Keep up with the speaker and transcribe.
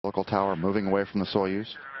helical tower moving away from the Soyuz.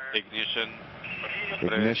 Ignition.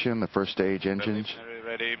 Ignition, the first stage engines.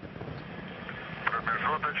 Ready.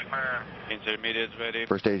 Intermediate ready.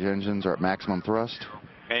 First stage engines are at maximum thrust.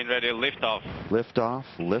 Main ready, liftoff.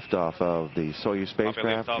 Liftoff of the Soyuz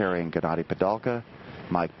spacecraft carrying Gennady Padalka,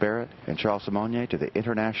 Mike Barratt, and Charles Simonyi to the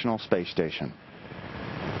International Space Station.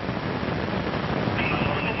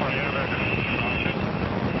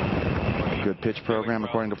 Good pitch program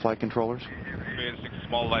according to flight controllers. Experiencing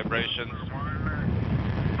small vibrations.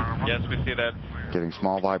 Yes, we see that. Getting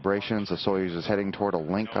small vibrations. The Soyuz is heading toward a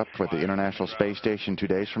link up with the International Space Station 2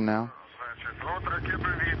 days from now.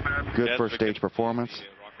 Good first stage performance.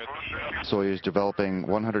 Soyuz developing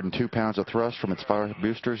 102 pounds of thrust from its fire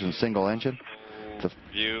boosters and single engine.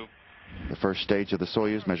 The first stage of the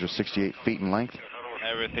Soyuz measures 68 feet in length.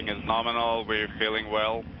 Everything is nominal. We're feeling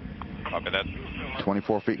well. Copy that.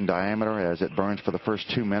 24 feet in diameter as it burns for the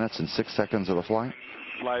first 2 minutes and 6 seconds of the flight.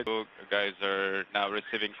 Flight guys are now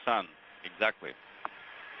receiving sun. Exactly.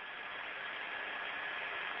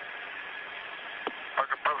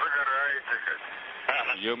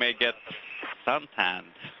 You may get suntanned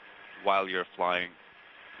while you're flying.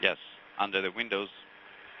 Yes, under the windows.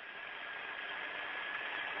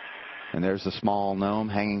 And there's the small gnome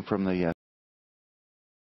hanging from the